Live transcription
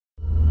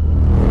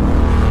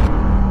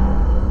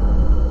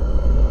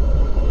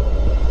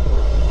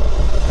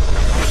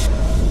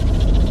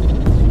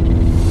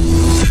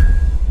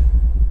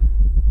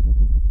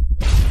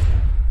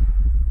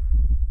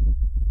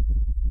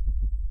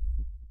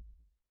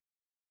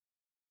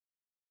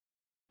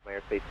My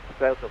airspace is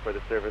south, no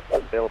further service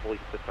available. You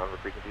can switch on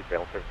frequencies,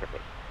 fail service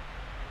airplane.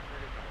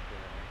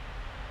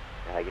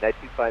 United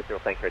 250,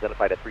 thanks, you're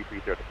identified at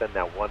 330, descend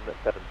now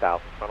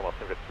 17,000, Toronto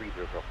altimeter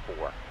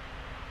 3004.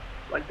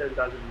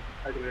 17,000,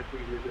 altimeter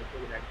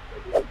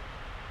 3004,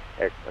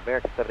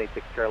 American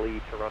 786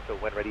 Charlie, Toronto,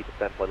 when ready,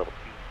 descend flight level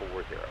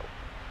 240.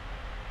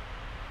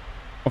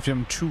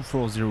 Option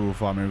 240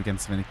 for American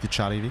 780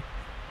 Charlie.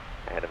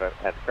 And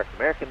correct,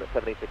 American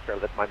 786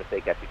 Charlie, that's my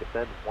mistake, actually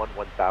descend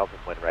 1000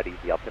 when ready,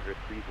 the altimeter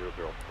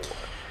 3004.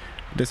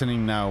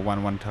 Descending now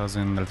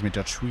 1000,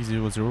 altimeter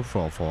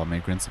 3004 for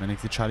American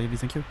 780 Charlie,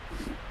 thank you.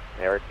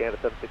 Air Canada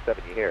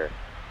 767, you hear?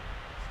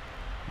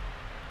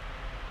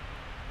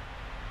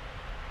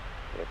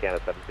 Air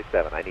Canada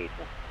 767, I need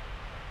you.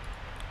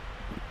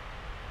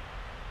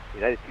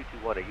 United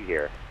 221, are you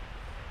here?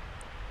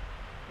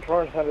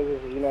 Florence Center,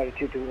 this is United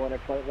 221 at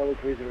flight level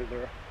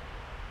 300.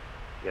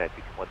 United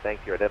 221,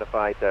 thanks. You're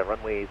identified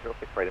runway 06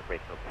 right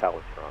information hotel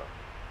in Toronto.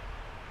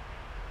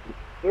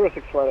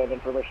 06 flight at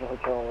information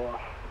hotel,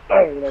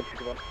 United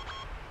 221.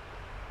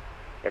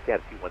 Air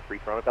Canada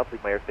 213 Toronto, I'll leave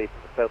my airspace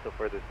in the south, no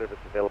further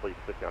service available. You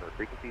can switch on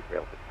frequencies,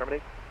 rail to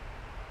terminate.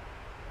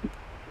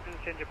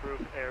 Change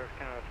approved, Air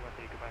Canada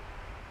 213, goodbye.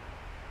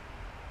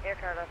 Air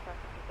Canada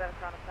 767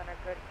 Toronto Center,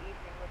 good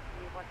evening with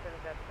you,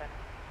 177.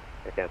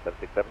 Air Canada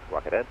 767,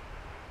 squawk it in.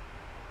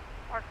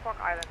 Mark Squawk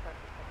Island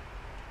 767.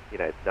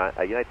 United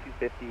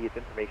 250, it's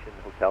information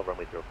hotel,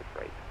 runway 06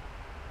 right.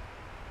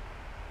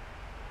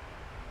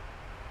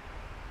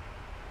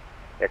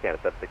 Air Canada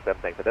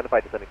 767, thanks.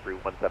 Identified descending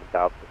through 17,000,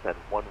 descend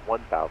 1000,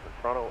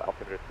 Toronto,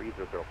 altimeter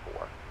 3004.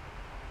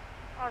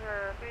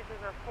 Roger,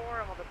 3004,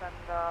 and we'll descend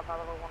by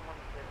level 110.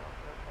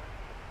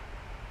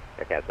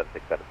 Air Canada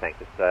 767, thanks.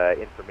 It's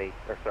information,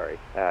 or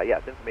sorry, yeah,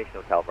 it's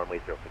information hotel,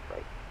 runway 06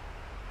 right.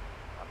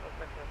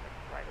 06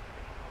 right,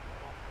 information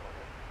hotel,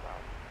 140,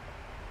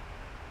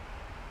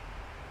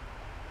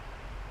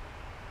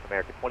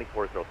 American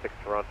 2406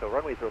 Toronto,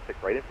 runway 06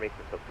 right, information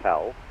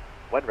hotel,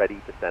 when ready,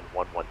 descend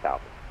 1000.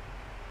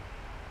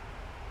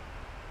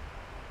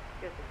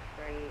 This is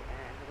Frey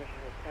and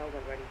Information Hotel,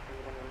 when ready for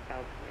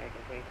 1000,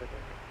 American 2406.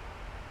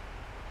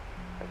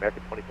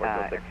 American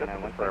 2406, just to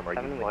confirm, are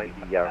you flying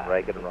the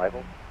Ragged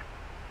arrival?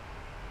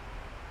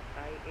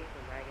 IE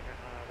from Ragged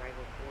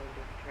arrival 4,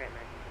 this is Trent,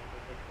 American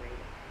 2406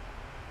 rated.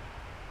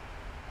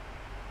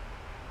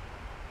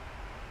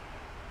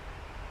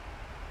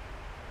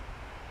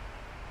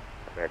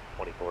 American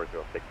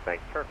 2406,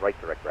 thanks. Turn right,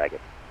 direct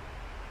Ragged.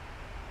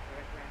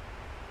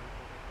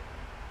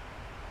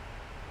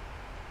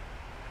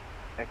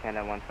 Air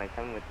Canada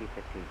 127 with you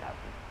 15,000.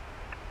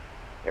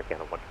 Air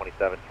Canada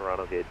 127,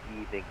 Toronto, good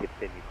evening.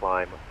 Continue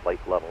climb,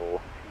 flight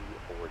level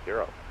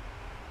 240.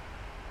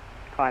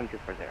 Climb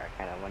 240, Air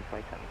Canada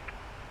 127.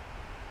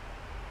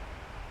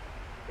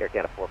 Air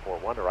Canada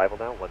 441, arrival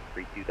now,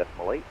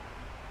 132.8.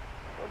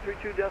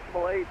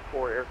 132.8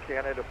 for Air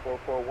Canada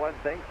 441,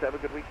 thanks, have a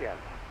good weekend.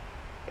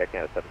 Air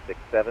Canada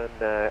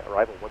 767,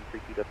 arrival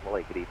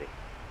 132.8, good evening.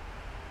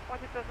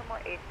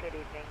 132.8, good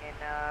evening, and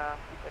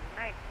good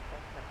night.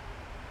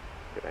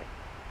 Good night.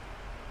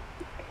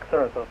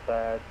 Toronto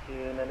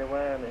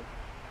 291,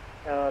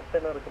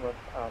 10 autonomous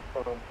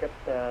from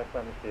Carte,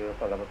 climbing to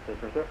flight level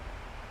 230.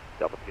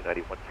 Delta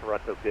 291,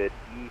 Toronto, good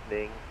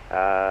evening.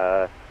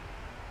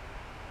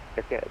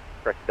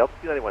 Correct, Delta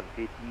 291,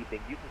 good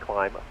evening. You can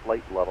climb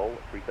flight level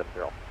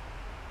 370.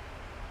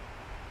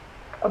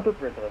 Up to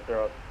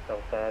 370,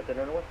 Delta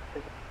 291.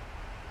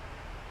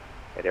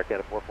 And Air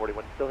Canada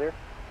 441 still here?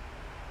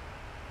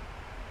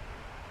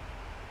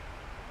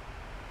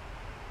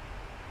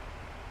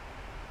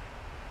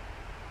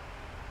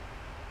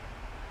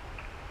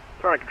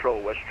 Toronto Control,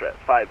 WestJet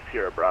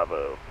 50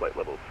 Bravo, flight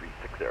level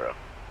 360.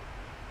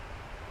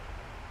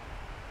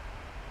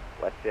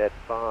 WestJet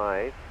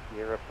 5,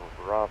 Sierra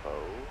Bravo.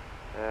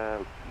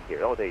 Let's see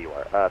here. Oh, there you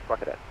are.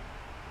 Squawk it in.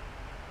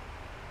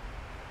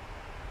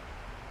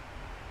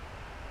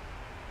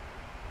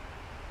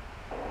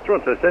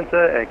 Toronto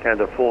Center, Air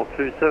Canada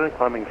 427,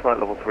 climbing flight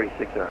level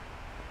 360.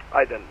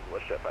 Iden,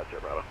 WestJet 50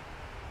 Bravo.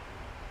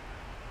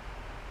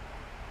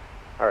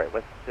 All right,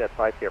 WestJet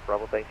 5 Sierra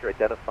Bravo, thanks. You're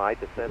identified.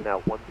 Descend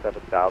now 17,000,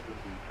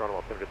 the Toronto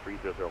altimeter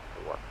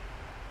 3004.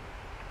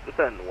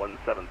 Descend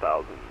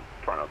 17,000,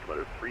 Toronto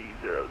altimeter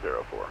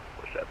 3004,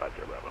 WestJet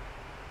 50 Bravo.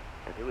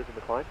 And who is in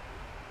the climb?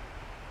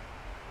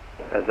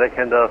 Air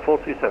Canada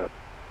 427.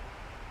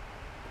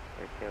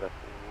 Air Canada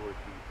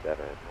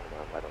 427. Hold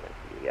on, why don't I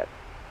see you yet?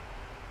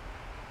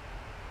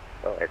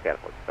 Oh, Air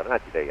Canada 427.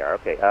 Not you, there you are.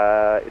 Okay,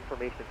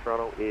 information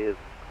Toronto is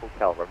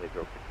hotel, runway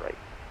 06 right.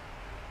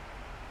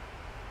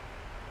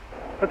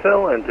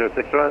 Hotel and 06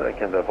 right, Air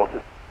Canada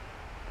 427.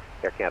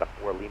 Air Canada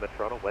 4 Lima,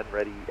 Toronto, when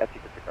ready,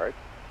 FG disregard.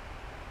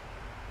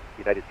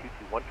 United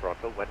 221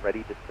 Toronto, when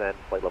ready, descend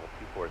flight level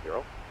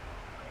 240.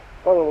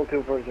 Flight level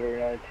 240,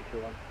 United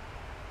 221.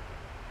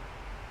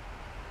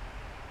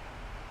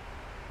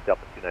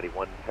 Delta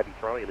 291 Heavy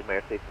Toronto, you leave my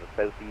airspace in the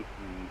southeast,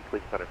 the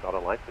Cleveland Center is not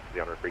online, switch to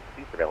the on-road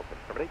frequency, surveillance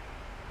and terminate.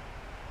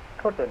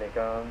 Carte,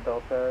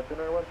 Delta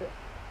 291.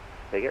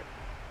 Take care.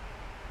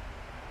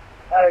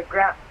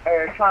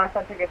 Toronto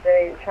Center, good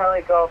day.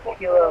 Charlie Golf,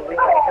 Kilo,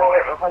 Lima,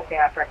 Juliet, requesting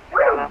after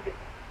Toronto.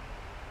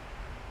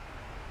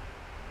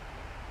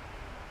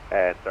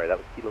 And sorry, that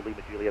was Kilo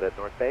Lima Juliet at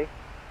North Bay.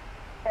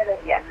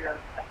 Yes.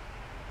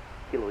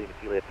 Kilo Lima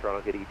Juliet,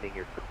 Toronto, good evening.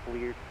 You're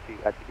cleared to,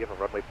 actually, do you have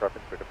a runway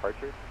preference for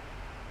departure?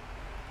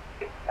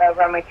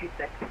 Runway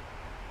 26.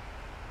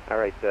 All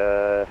right,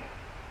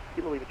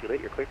 Kilo Lima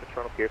Juliet, you're cleared to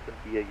Toronto Pearson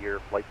via your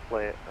flight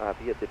plan,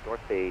 via the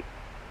North Bay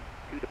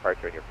 2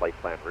 departure on your flight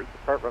plan route.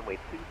 Depart runway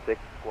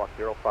 26, squawk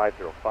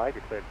 0505.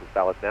 Your clearance is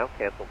valid now.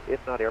 Cancel if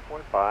not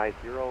airborne by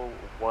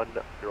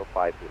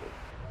 0105 Zulu.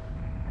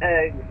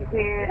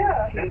 Clear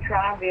to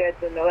Toronto via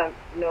the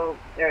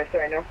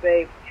North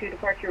Bay 2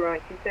 departure,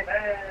 runway 26,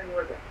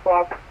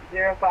 squawk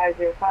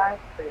 0505.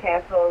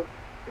 Cancel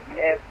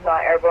if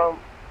not airborne,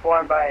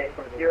 borne by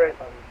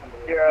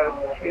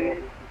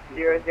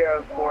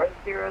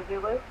 0020040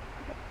 Zulu.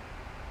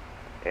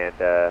 And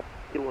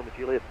Kilo Lima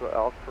Juliet is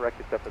all correct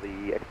except for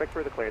the expect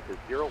further clearance is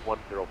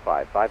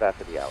 0105, 5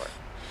 after the hour.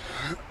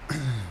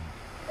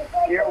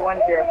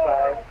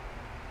 0105.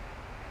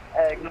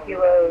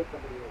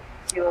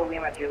 Kilo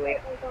Lima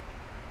Juliet.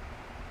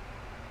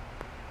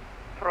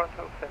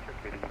 Toronto Center,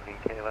 good evening.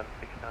 KLM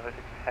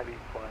 696 heavy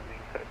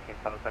climbing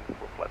 13,000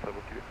 for flight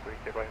level 2 is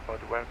going for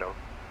the window.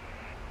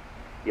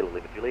 Kilo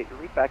Lima Juliet, your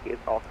read back is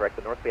all correct.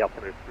 The North Bay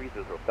altimeter is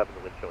 3007,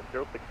 the wind showing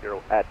 060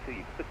 at 2.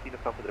 You can 16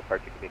 come for the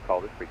departure. Give me a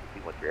call this frequency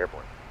once you're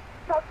airborne.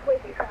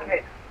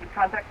 Okay,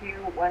 contact you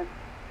once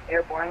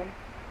airborne.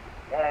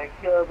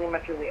 Kilo Lima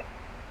Juliet.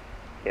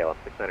 KLM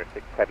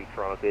 696 heavy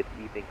Toronto, good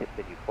evening.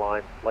 Continue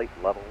climb, flight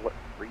level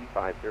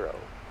 350.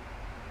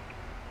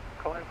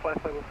 Climb flight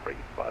level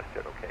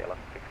 350, KLM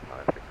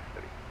 696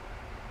 heavy.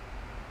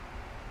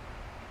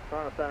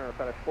 Toronto Center,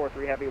 FedEx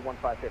 43 Heavy,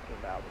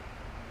 15,000.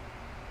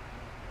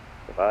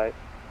 Goodbye.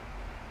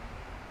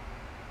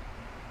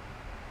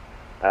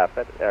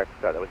 Sorry,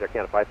 that was Air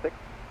Canada 56?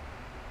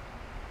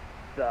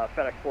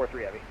 FedEx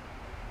 43 Heavy.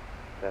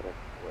 FedEx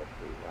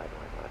 43, why do I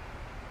not?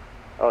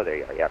 Oh, there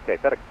you are. Yeah, okay.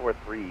 FedEx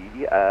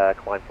 43,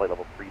 climb flight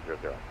level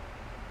 300.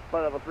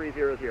 Flight level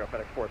 300,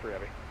 FedEx 43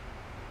 Heavy.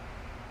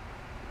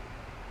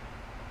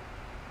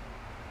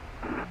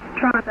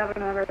 Toronto 7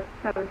 number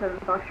 77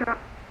 Foxtrot.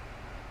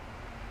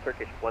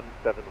 Turkish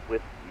 17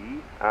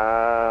 Whiskey.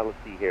 Let's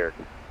see here.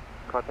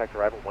 Contact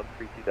arrival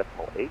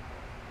 132.8.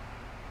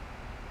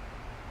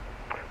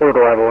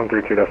 Order arrival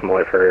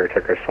 132.8 for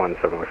Turkish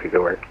 17 Whiskey,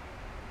 good work.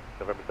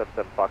 November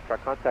 77 Foxtrot.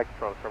 Contact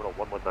Toronto Terminal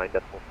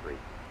 119.3.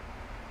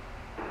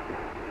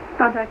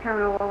 Contact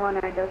Terminal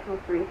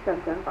 119.3,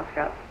 77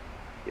 Foxtrot.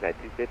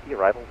 United 250,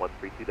 arrival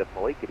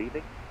 132.8. Good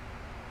evening.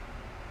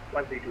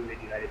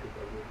 132 United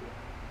 250.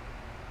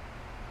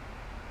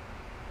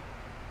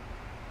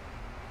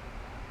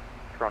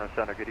 Toronto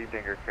Center, good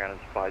evening. Air Canada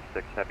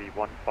 56 heavy,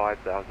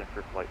 15,000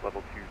 for flight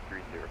level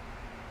 230.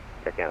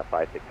 Air Canada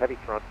 56 heavy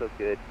Toronto,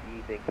 good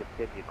evening.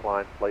 Continue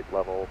climb flight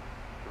level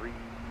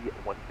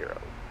 310.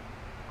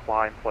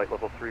 Climb flight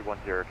level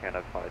 310,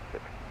 Canada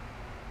 56.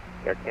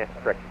 Air Canada,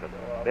 correction,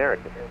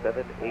 American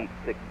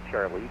 786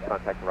 Charlie,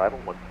 contact arrival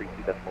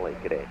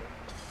 132.8. Good day.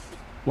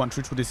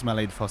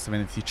 132.8 for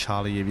 70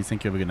 Charlie, AV.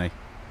 Thank you. Have a good night.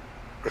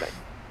 Good night.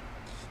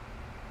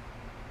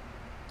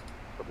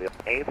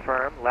 A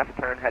firm, left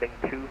turn heading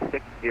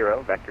 260,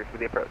 vectors for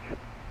the approach.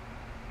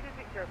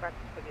 260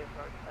 vectors for the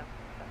approach, then.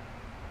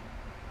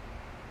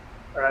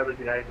 Arrival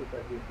United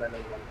 250, final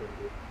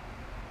 120.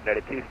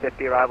 United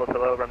 250, arrival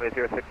below, runway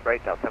 06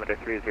 right, altimeter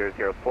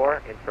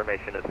 3004,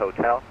 information is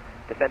hotel.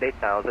 Descend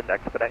 8,000,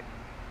 expedite.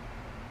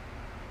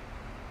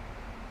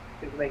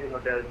 Information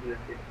hotel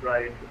 06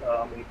 right,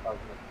 8,000.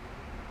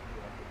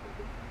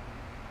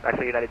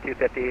 Actually, United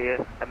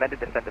 250, amended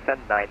descend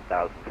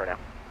 9,000 for now.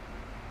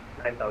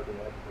 9,000.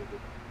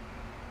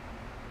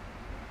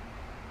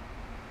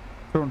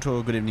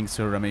 Toronto, good evening,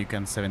 sir.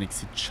 American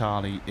 7XC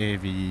Charlie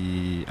AV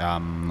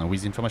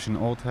with information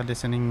hotel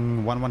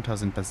descending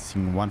 1,000,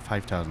 passing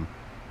 15,000.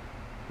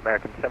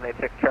 American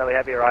 786 Charlie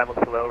Heavy, arrival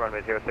below,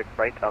 runway 06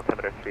 right,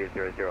 altimeter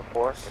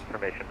 3004,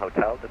 information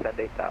hotel, descend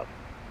 8,000.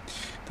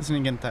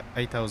 Descending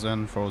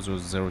 8,000 for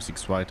the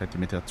 06 right,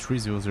 altimeter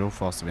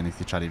 3004,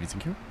 7XC Charlie AV.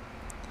 Thank you.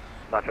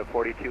 Nacho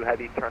 42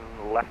 Heavy, turn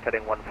left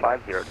heading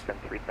 150, descend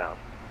 3,000.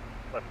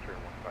 Left turn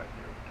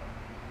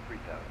 150,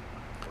 3,000.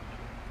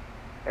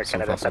 Air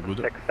Canada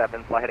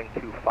 767, fly heading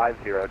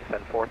 250,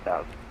 descend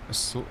 4,000.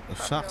 So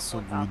far,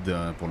 so good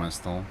pour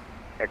l'instant.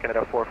 Air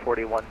Canada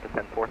 441,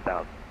 descend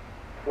 4,000.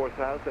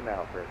 4,000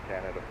 now for Air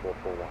Canada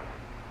 441.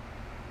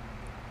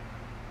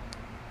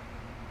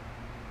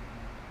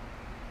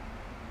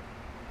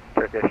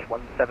 Turkish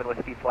 17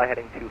 Whiskey, fly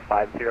heading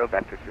 250,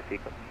 vectors for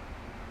sequence.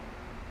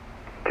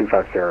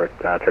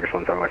 250, Turkish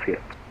 17 Whiskey.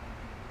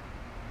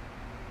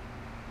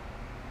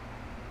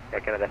 Air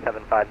Canada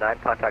 759,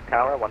 contact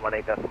tower,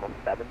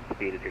 118.7,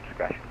 speed at your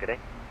discretion. Good day.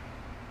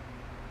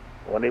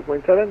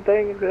 18.7,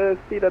 take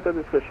speed at the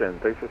discretion.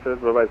 Take success,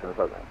 bye-bye,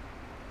 Sunset.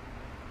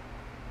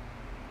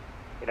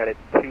 United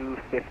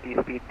 250,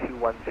 speed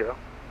 210.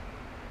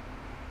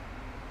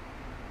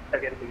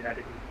 Again,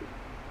 United 250.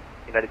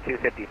 United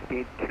 250,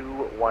 speed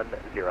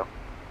 210.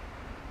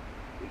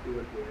 132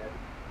 will be there.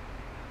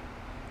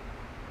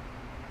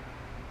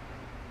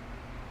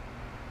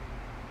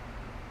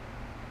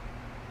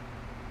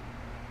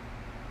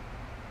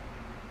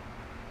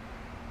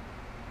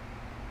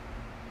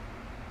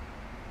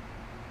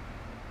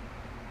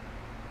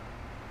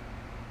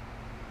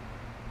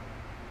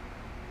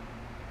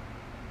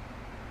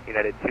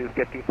 United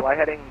 250, fly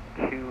heading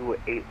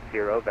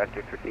 280,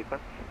 vector for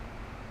sequence.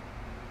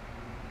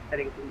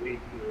 Heading 280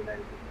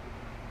 United 250.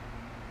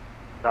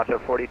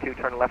 Nacho 42,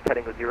 turn left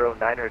heading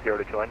 09 or 0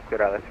 to join,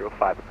 cleared ILS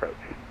 05 approach.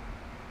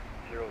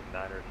 09 or 0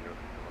 to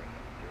join,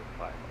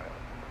 05 ILS.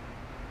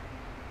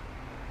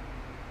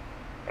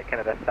 Air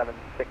Canada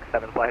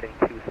 767, fly heading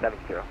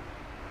 270.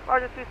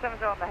 Roger,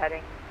 270 on the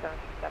heading,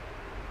 767.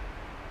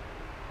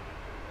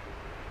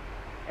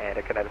 And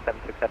Air Canada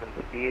 767,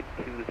 speed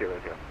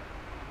 200.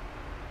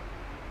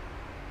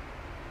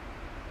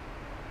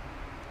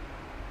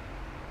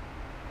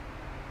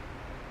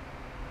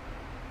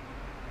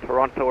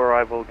 Toronto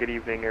arrival, good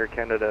evening, Air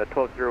Canada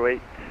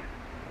 1208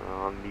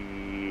 on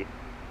the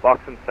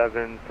Boxing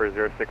 7 for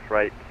 06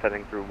 right,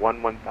 setting through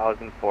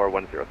 1000 for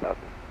 10,000.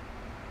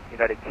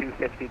 United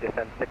 250,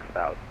 descend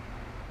 6,000.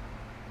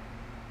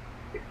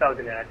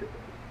 6,000 United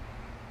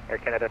 250. Air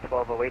Canada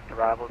 1208,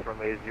 arrivals,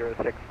 runway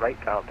 06 right,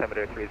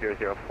 altimeter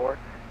 3004.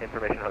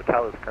 Information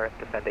hotel is current,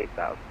 descend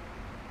 8,000.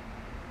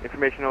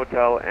 Information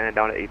hotel and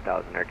down to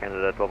 8,000, Air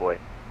Canada 1208.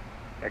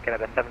 Air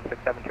Canada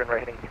 767, turn right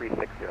heading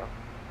 360.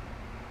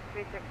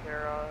 360,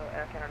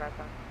 Air Canada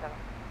 767.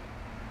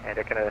 And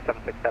Air Canada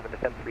 767,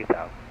 descend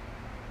 3,000.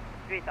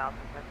 3,000,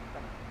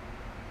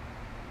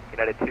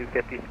 United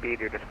 250,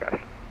 speed, your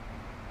discretion.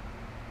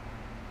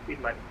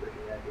 Speed minus 30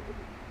 United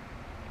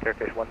 250.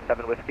 Turkish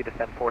 17 whiskey,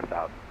 descend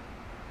 4,000.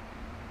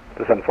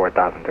 Descend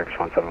 4,000, Turkish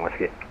 17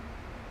 whiskey.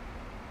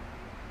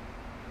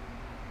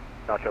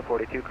 Nacho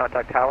 42,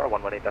 contact tower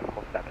 118.7,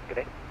 good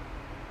day.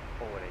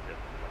 118.7.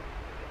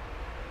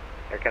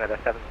 Air Canada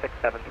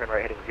 767, turn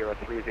right heading 030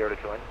 to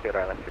join, cleared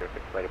ILS 06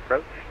 right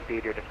approach,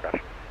 speed, your discretion.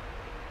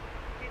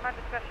 Speed my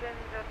discretion,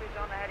 03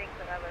 on the heading,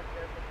 cleared ILS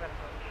 06 right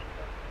approach.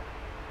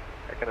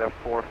 Air Canada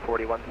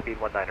 441, speed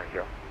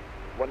 190.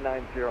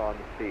 190 on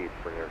the speed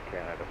for Air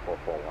Canada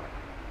 441.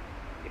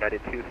 United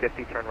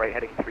 250, turn right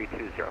heading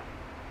 320.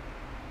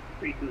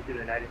 320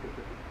 United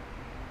 250.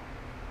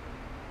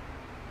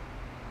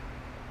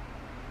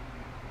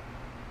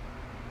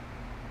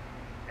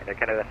 And Air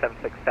Canada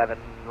 767,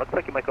 looks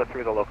like you might go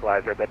through the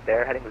localizer a bit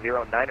there, heading 09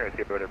 or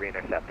 0 to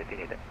re-intercept if you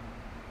need it.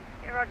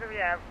 Yeah, Roger,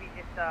 yeah, we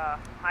just,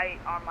 I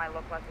on my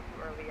localizer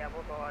too early, yeah,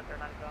 we'll go 09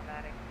 on the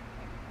heading.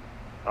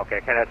 Okay,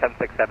 Canada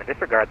 767,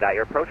 disregard that,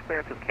 your approach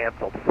clearance is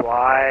canceled.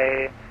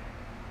 Fly,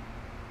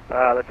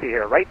 let's see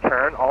here, right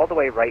turn, all the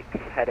way right,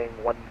 heading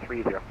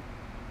 130.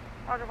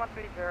 Roger,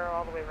 130,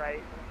 all the way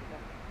right.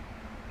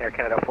 Air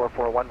Canada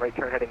 441, right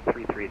turn heading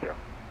 330.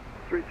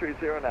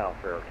 330 now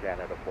for Air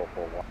Canada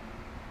 441.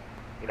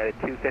 United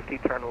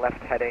 250, turn left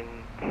heading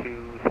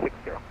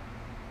 260.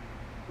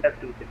 Left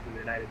 260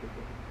 United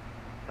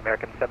 250.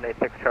 American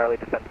 786, Charlie,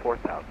 descend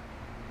 4,000.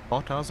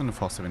 4,000,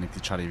 470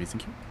 Charlie, we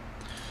thank you.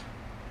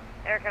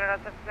 Air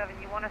Canada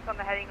 767, you want us on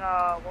the heading,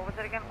 what was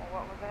it again?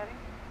 What was the heading?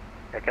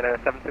 Air Canada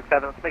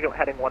 767, let's make it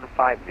heading 150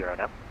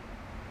 now.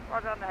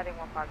 Roger, on the heading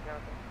 150.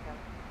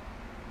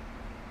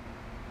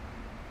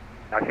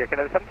 Actually, Air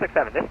Canada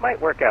 767, this might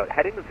work out.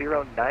 Heading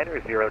 09 or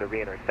 0 to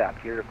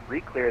re-intercept. You're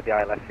re-cleared the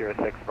ILS 06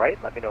 right.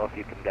 Let me know if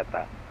you can get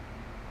that.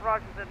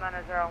 Roger, 09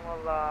 or 0, and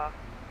we'll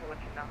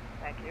let you know.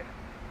 Thank you.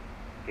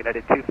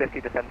 United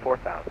 250, descend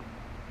 4,000.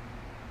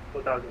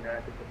 4,000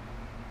 United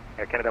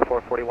 250. Air Canada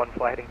 441,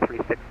 fly heading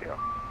 360.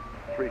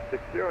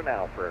 360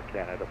 now for Air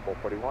Canada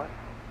 441.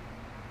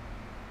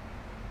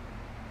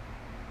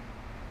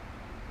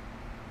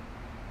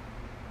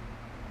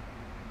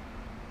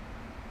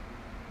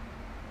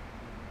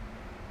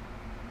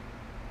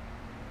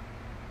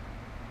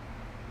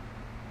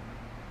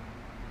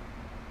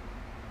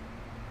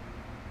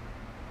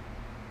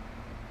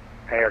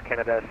 Air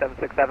Canada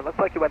 767, looks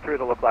like you went through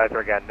the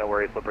localizer again. No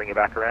worries, we'll bring you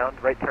back around.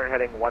 Right turn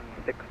heading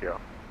 160.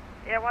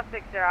 Yeah,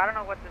 160. I don't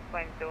know what this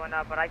plane's doing,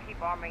 but I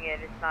keep arming it.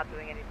 It's not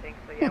doing anything.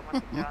 So yeah,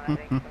 160 on that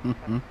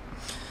thing.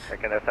 Air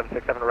Canada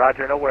 767,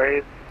 Roger, no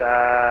worries.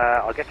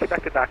 I'll get you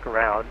back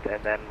around,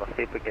 and then we'll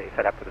see if we can get you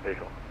set up for the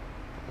visual.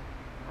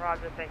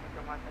 Roger, thank you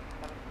so much.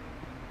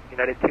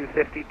 United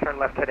 250, turn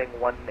left heading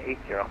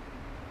 180.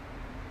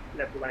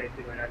 Left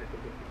 180 United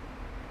 250.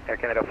 Air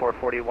Canada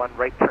 441,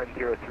 right turn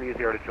 030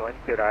 to join,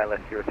 cleared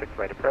ILS 06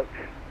 right approach.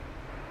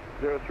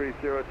 030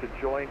 to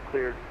join,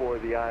 cleared for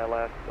the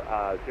ILS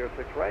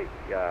 06 right.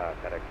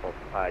 FedEx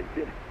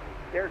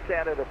Air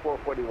Canada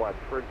 441,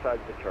 first side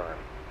of the turn.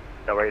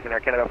 No worries, in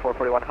Air Canada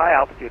 441, high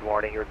altitude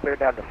warning. You're cleared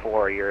down to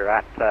 4. You're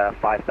at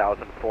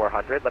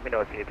 5,400. Let me know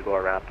if you need to go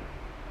around.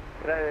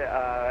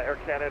 Air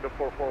Canada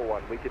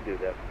 441, we can do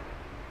this.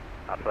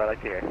 That's what I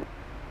like to hear.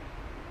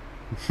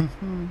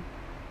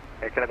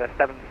 Air Canada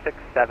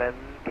 767,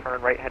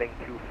 turn right heading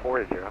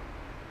 240.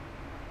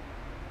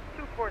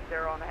 240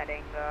 on the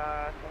heading,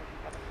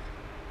 767.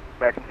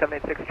 American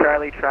 786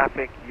 Charlie,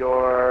 traffic,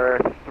 you're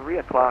 3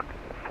 o'clock,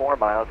 4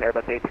 miles,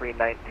 Airbus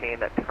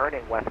A319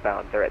 turning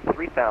westbound. They're at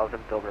 3,000,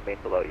 they'll remain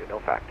below you,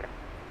 no factor.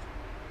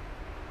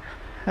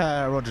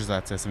 Roger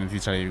that, 70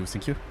 Charlie,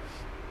 thank you.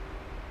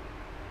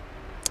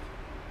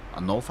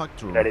 No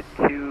factor. United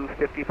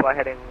 250, fly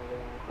heading.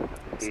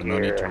 So no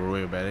need to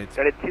worry about it.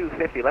 United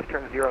 250, left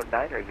turn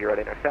 09 or 0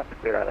 to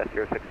intercept. Clear ILS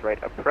 06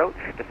 right approach.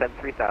 Descend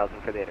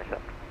 3,000 for the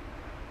intercept.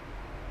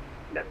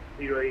 Left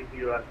 080,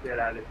 clear ILS 06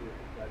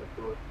 right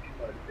approach.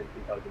 Descend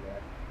 3,000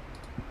 right.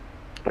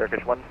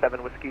 Turkish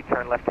 17 Whiskey,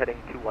 turn left heading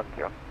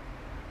 210.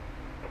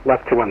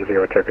 Left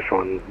 210, Turkish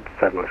 17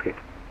 Whiskey.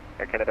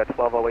 Air Canada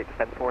 1208,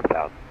 descend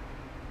 4,000.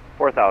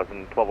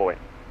 4,000, 1208.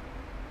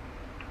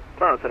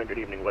 Toronto Center, good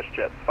evening.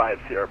 WestJet 5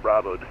 Sierra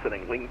Bravo,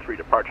 descending wing 3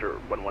 departure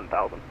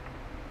 1000.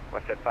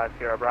 WestJet 5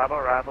 Sierra Bravo,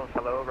 arrivals,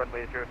 hello,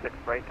 runway 06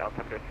 right,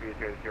 altimeter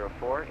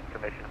 3004,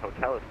 information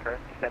hotel is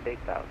current, descend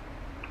 8,000.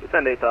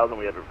 Descend 8,000,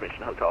 we have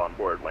information hotel on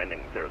board,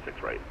 landing 06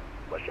 right,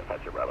 WestJet 5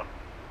 Sierra Bravo.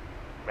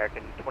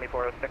 American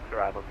 2406,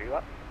 arrivals, are you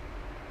up?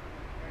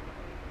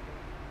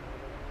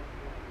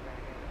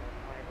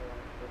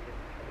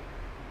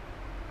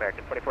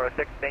 American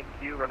 2406, thank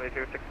you, runway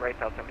 06 right,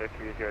 altimeter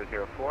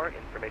 3004,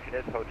 information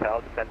is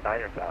hotel, descend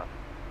 9 or south.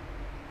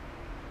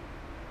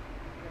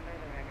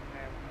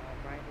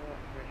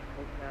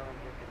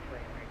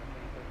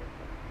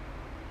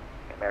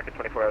 American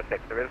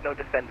 2406, there is no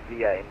descend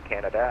via in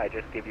Canada, I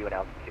just give you an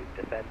altitude,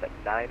 descend at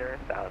 9 or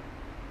south.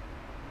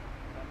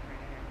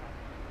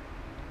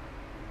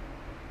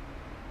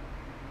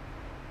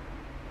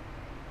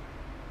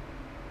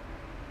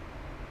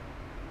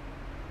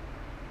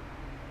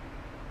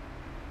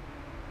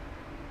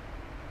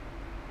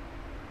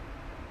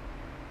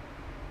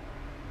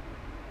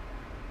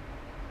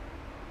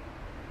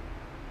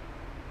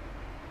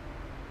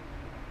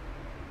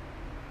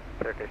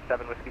 Turkish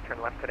 7 Whiskey, turn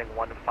left heading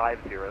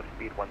 150,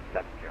 speed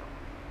 170.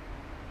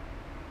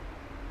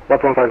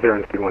 Left 150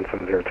 and speed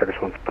 170, Turkish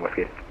 1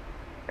 Whiskey.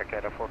 Air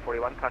Canada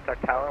 441,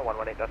 contact tower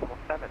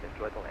 118.7,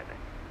 enjoy the landing.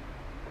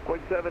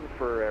 Point 7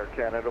 for Air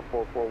Canada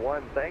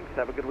 441, thanks,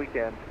 have a good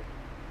weekend.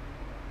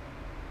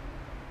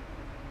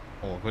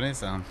 On reconnaît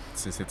ça, hein.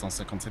 C'est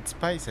 757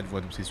 Spy, cette voie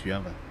d'où c'est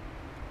suave.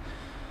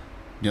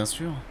 Bien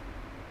sûr.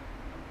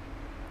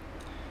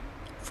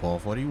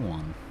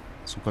 441,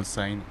 son call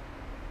sign.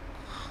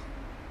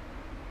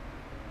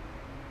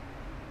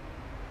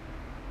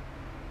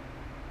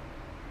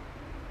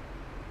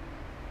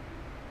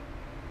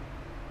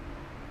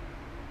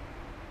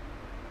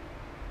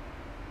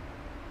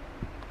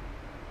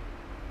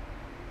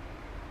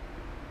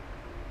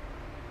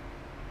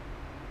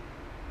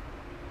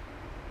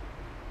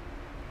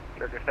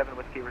 Turkish 7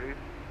 Whiskey, reduce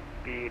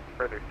speed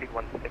further, speed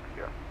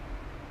 160.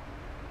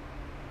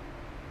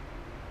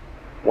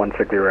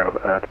 160,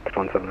 Turkish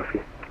 17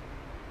 Whiskey.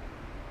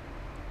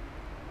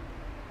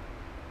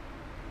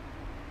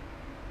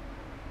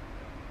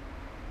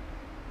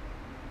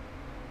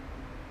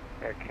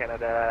 Air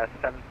Canada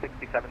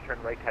 767,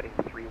 turn right heading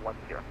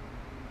 310.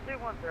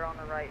 310 on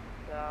the right,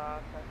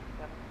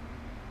 767.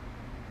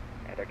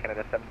 And Air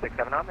Canada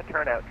 767, on the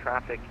turnout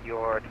traffic,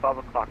 you're 12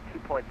 o'clock,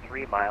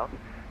 2.3 miles.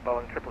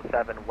 Boeing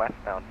 777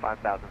 westbound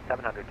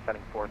 5,700,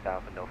 descending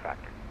 4,000, no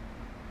factor.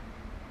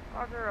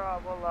 Roger,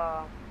 we'll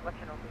let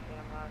you know if we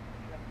can.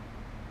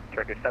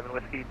 Turkish 7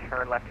 Whiskey,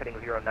 turn left heading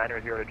 09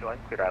 or 0 to join,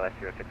 cleared ILS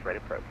 06 right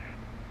approach.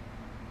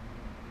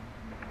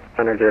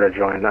 9 0 to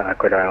join,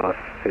 cleared ILS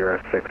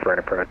 06 right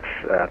approach,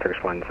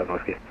 Turkish 1 7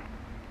 Whiskey.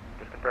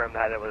 Just confirm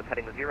that it was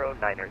heading 0,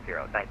 9 or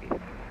 0, 90.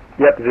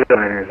 Yep, 0 9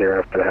 or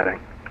 0 for the heading.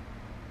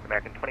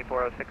 American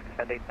 2406,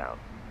 descend 8,000.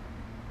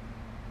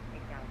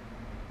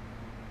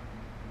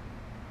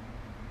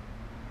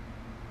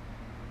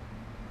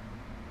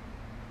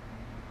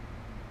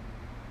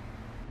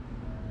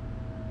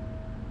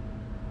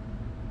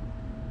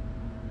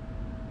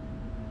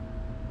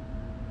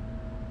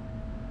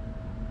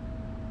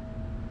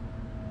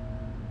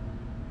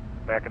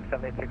 American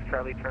 786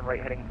 Charlie, turn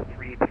right heading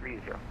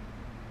 330.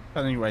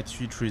 Turning right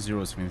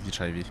 330, 70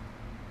 Charlie.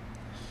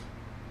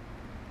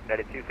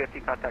 United 250,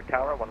 contact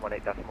tower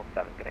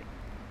 118.7, good day.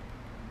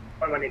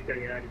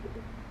 118, United.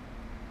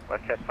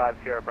 WestJet 5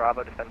 Sierra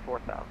Bravo, descend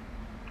 4,000.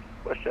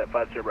 WestJet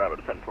 5 Sierra Bravo,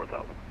 descend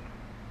 4,000.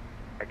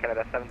 Air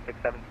Canada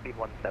 767, speed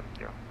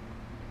 170.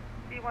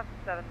 Speed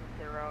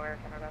 170, Air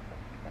Canada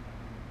 767.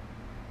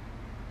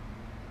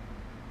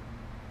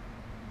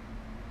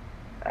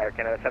 Air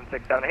Canada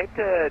 767, I hate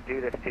to do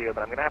this to you,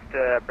 but I'm going to have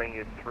to bring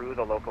you through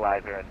the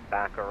localizer and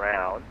back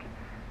around.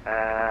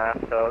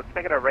 So let's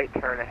make it a right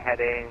turn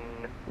heading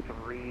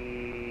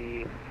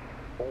 340,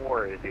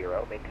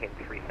 maintain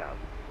 3,000.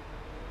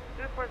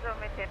 340,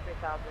 maintain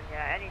 3,000,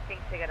 yeah. Anything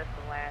to get us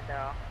to land,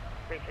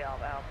 appreciate all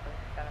the help.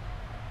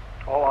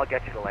 Oh, I'll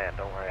get you to land,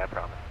 don't worry, I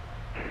promise.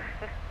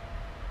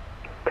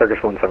 Turkish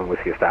 17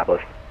 Whiskey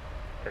established.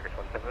 Turkish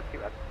 17 Whiskey,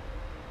 right.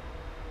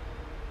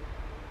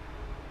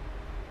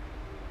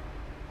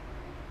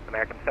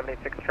 American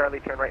 786 Charlie,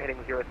 turn right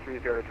heading 030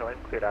 to join,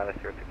 cleared ILS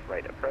 06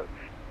 right approach.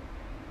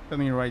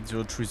 Turning right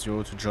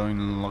 030 to join,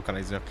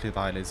 localizer cleared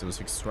ILS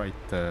 06 right,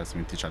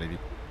 70 Charlie.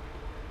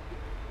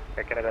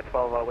 Air Canada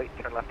 1208,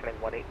 turn left heading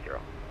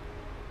 180.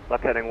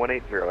 Left heading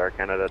 180, Air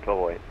Canada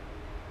 1208.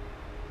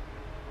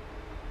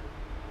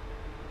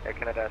 Air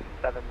Canada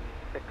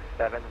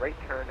 767, right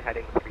turn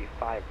heading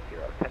 350,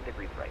 10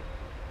 degrees right.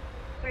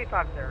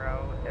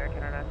 350, Air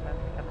Canada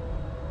 767.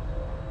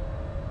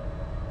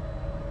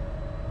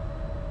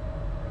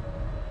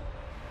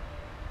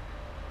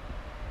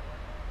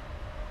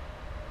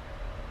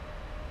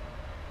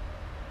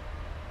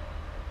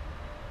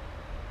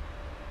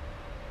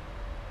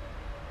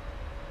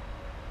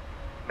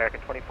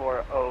 American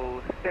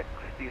 2406,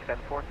 descend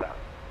 4,000.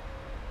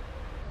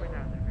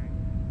 4,000.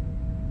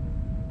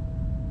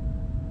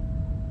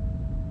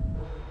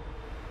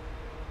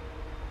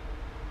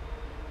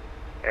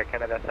 Air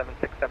Canada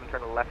 767,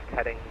 turn left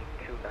heading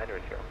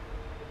 290.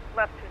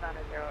 Left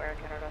 290, Air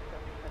Canada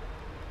 767.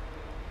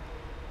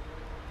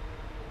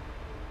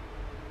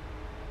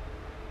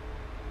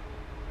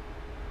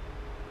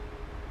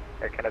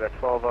 Air Canada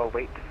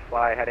 1208,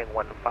 fly heading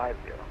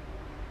 150.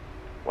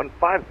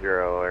 150,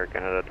 Air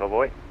Canada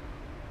 1208.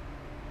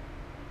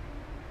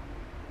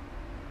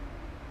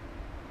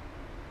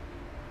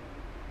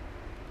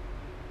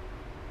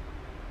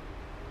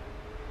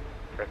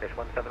 Turkish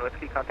 17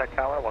 Whiskey, contact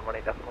tower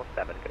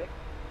 118.7. Good day.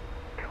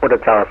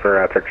 Hotas Tower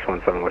for Turkish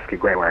 17 Whiskey.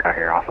 Great work out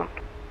here. Awesome.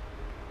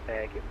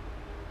 Thank you.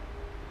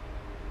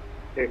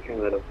 Air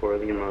Canada 4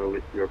 Lima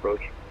with your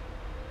approach.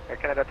 Air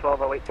Canada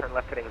 1208, turn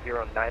left heading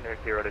 090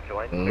 to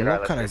join.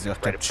 Localizer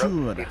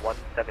captured. Speed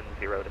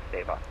 170 to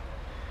stave off.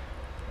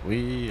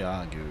 We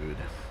are good.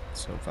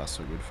 So far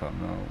so good for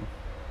now.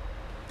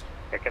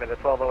 Air Canada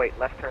 1208,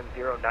 left turn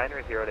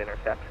 090 to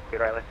intercept.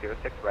 Clear island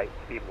 06 right,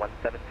 speed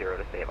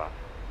 170 to stave off.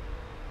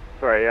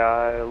 Sorry,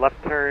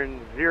 left turn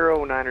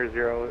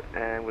 090,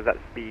 and was that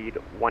speed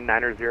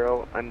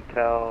 190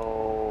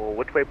 until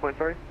which waypoint,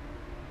 sorry?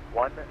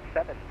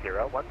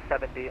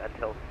 170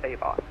 until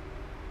stave off.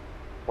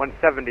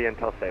 170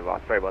 until stave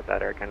off. Sorry about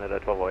that, Air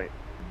Canada 1208.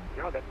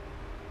 You're all good.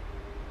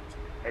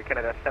 Air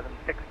Canada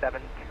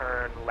 767,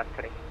 turn left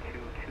heading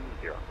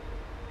 220.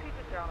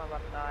 220 on the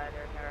left side,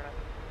 Air Canada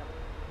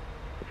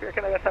 767. Air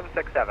Canada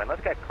 767,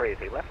 let's get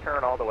crazy. Left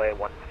turn all the way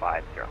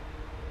 150. No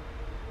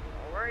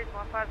worries,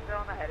 150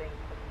 on the heading.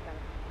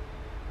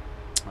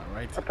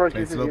 Alright. Approach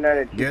this is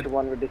United good.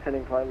 221, we're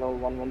descending flight level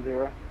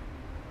 110.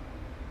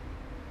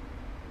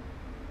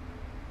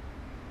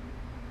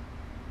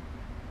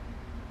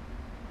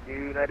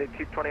 United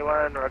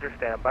 221, roger,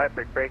 standby,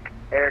 break,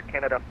 Air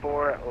Canada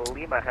 4,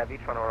 Lima Heavy,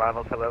 Toronto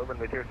arrivals, hello,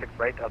 runway 06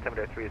 right,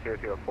 altimeter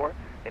 3004,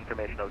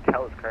 information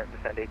hotel is current,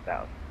 descend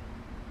 8,000.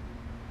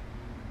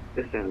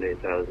 Descend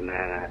 8,000, and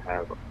I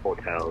have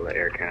hotel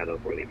Air Canada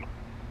 4 Lima.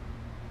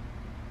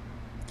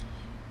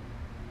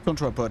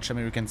 Control approach,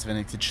 American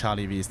 780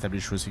 Charlie, we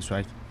establish 06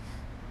 right.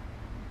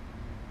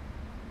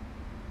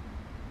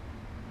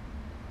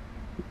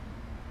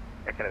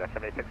 Air Canada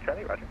 786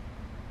 Charlie, roger.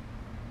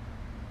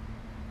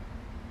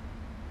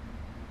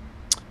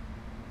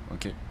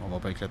 Ok, on va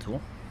pas avec la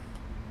tour.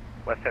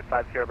 WestJet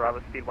 50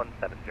 Bravo, speed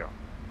 170.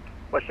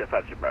 WestJet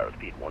 50 Bravo,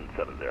 speed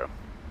 170.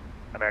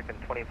 American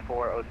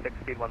 2406,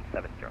 speed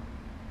 170.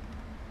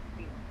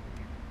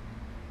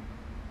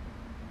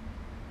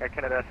 Air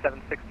Canada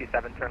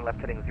 767, turn left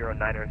heading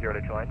 090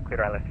 to join.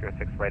 Clear ILS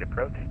 06 right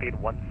approach, speed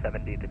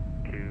 170 to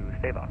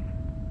stave off.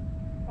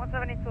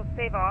 170 to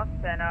stave off,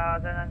 and then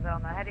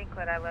on the heading,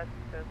 clear ILS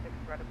 06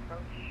 right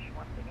approach.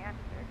 Once again,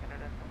 Air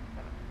Canada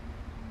 767.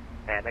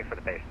 And thanks for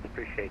the patience.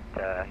 Appreciate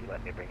you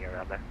letting me bring you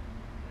around there.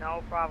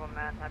 No problem,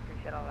 man. I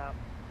appreciate all that.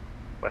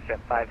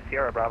 WestJet 5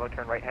 Sierra Bravo,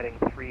 turn right heading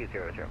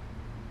 300.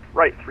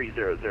 Right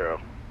 300.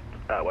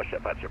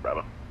 WestJet 50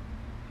 Bravo.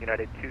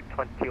 United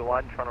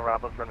 221, Toronto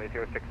arrivals, runway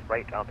 06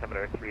 right,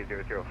 altimeter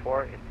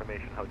 3004.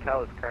 Information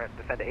hotel is current.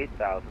 Descend to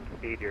 8,000.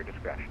 Speed your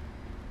discretion.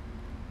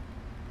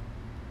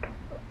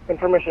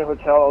 Information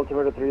hotel,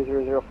 altimeter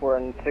 3004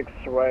 and 6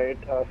 right,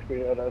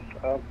 speed at us,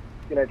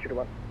 United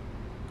 221.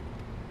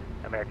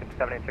 American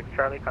 786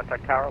 Charlie,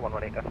 contact tower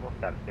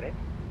 118.7. Good day.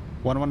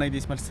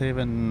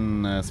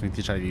 118.7,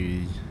 70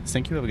 Charlie.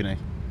 Thank you, have a good night.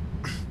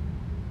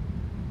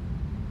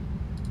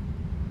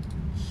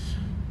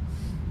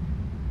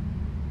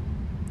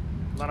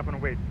 Line up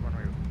and wait,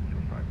 runway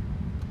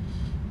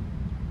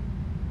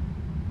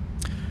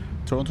 05.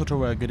 Toronto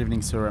Tower, good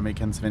evening, sir.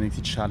 American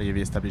 780 Charlie,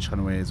 we establish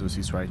runway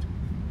 06 right.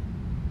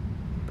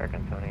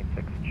 American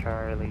 786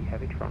 Charlie,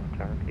 Heavy Toronto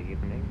Tower, good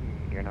evening.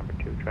 Your number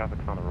 2,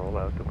 traffic's on the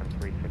rollout, the wind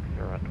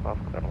 360 at 12,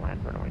 clear to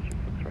land, runway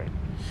 06 right.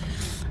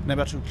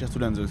 Number 2, clear to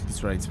land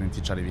 06 right, 70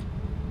 Charlie V.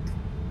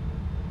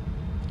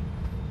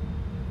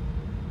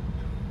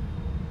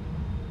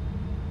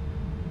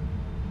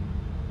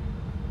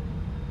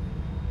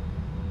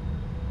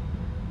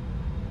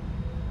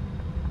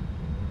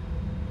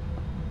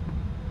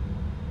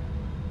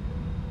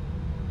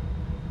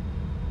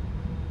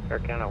 Air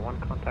Canada 1,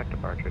 contact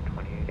departure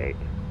 288.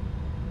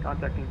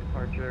 Contacting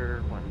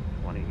departure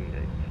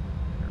 128.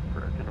 For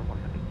dinner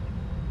 100.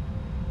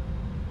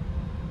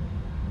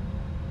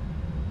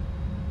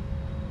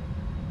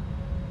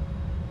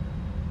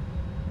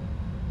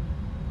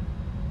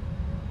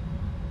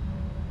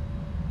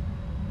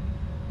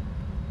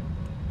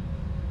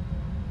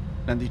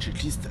 Landing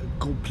checklist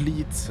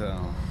complete.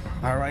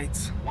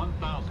 Alright,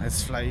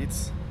 let's fly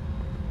it.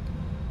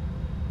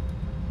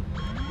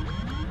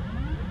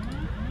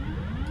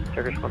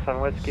 Turkish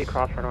 17 Whiskey,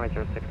 cross runway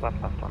 06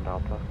 left on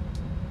Delta.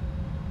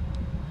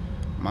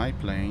 My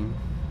plane.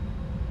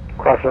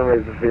 Cross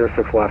runway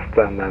 06 left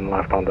and then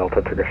left on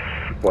Delta, Turkish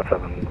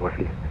 17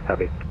 Whiskey,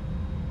 heavy.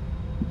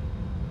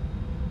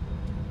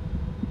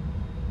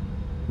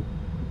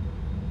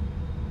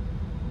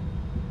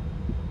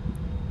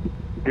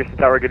 Houston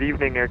Tower, good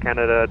evening, Air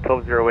Canada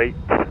 1208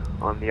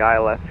 on the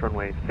ILS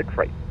runway 6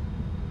 right.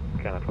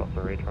 Canada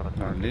 1208, Toronto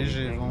Tower, good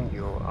evening.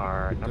 You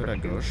are number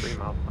 2, 3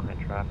 miles behind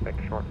traffic,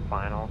 short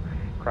final,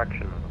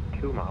 correction,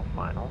 2 mile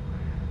final.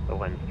 The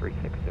wind's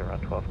 360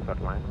 at 12, clear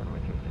to land, runway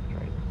 06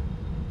 right.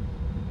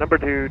 Number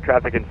 2,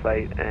 traffic in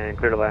sight and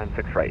clear to land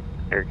 6 right.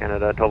 Air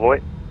Canada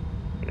 1208.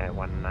 United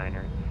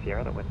 19er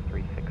Sierra, the wind's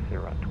 360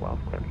 at 12,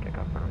 clear to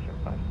takeoff, runway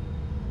 05.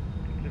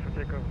 Thank you for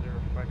takeoff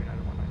 05,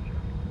 United 19er.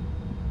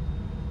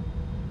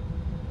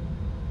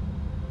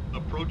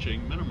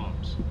 Approaching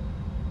minimums.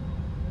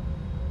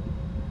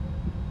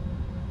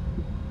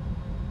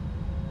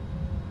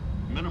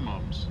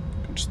 Minimums.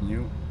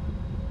 Continue.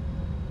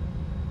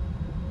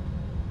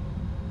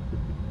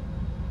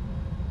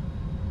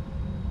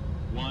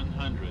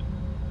 $100.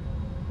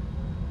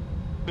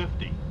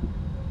 50.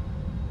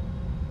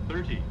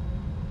 30.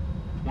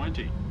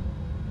 20.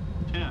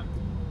 10.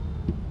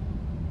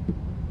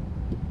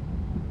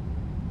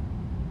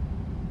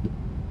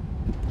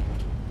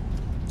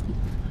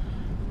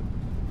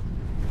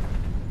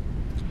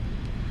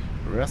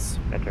 Yes.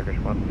 Turkish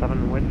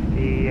 17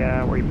 Whiskey,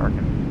 where are you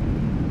parking?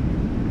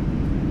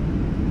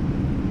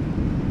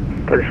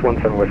 Turkish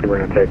 17 Whiskey, we're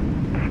going to take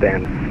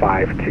stand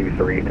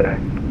 523 today.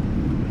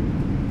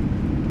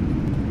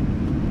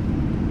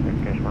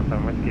 Turkish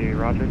 17 Whiskey,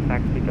 roger,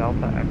 taxi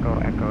Delta, Echo,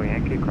 Echo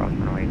Yankee, cross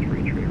runway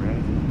 33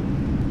 right.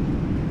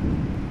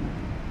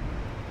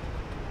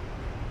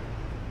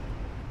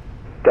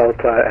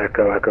 Delta,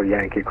 Echo, Echo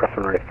Yankee, cross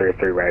runway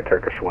 33 right,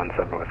 Turkish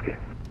 17 Whiskey.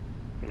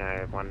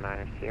 United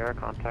 19er Sierra,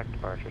 contact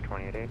departure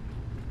 288.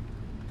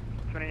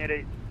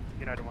 288,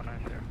 United 19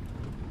 Sierra.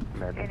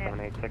 American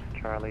 786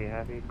 Charlie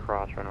Heavy,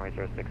 cross runway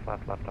 06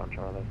 left on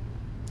Charlie.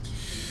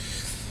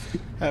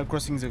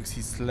 Crossing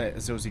 06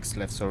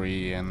 left,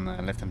 sorry, and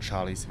left on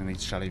Charlie, 78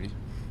 Charlie V.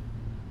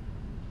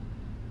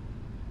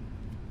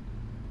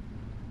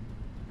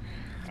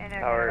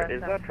 Tower,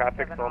 is that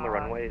traffic still on the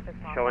runway? It's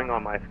showing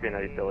on my screen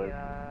that it still is.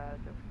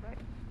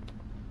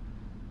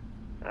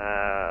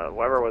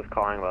 Whoever was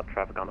calling about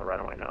traffic on the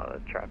runway, no, the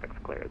traffic's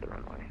cleared the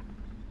runway.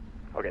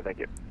 Okay, thank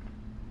you.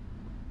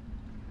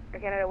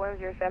 Canada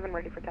 107,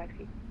 ready for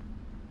taxi.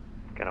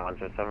 Canada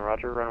 107,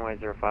 roger, runway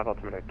 05,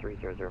 altimeter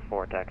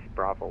 3004, taxi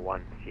Bravo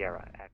 1, Sierra.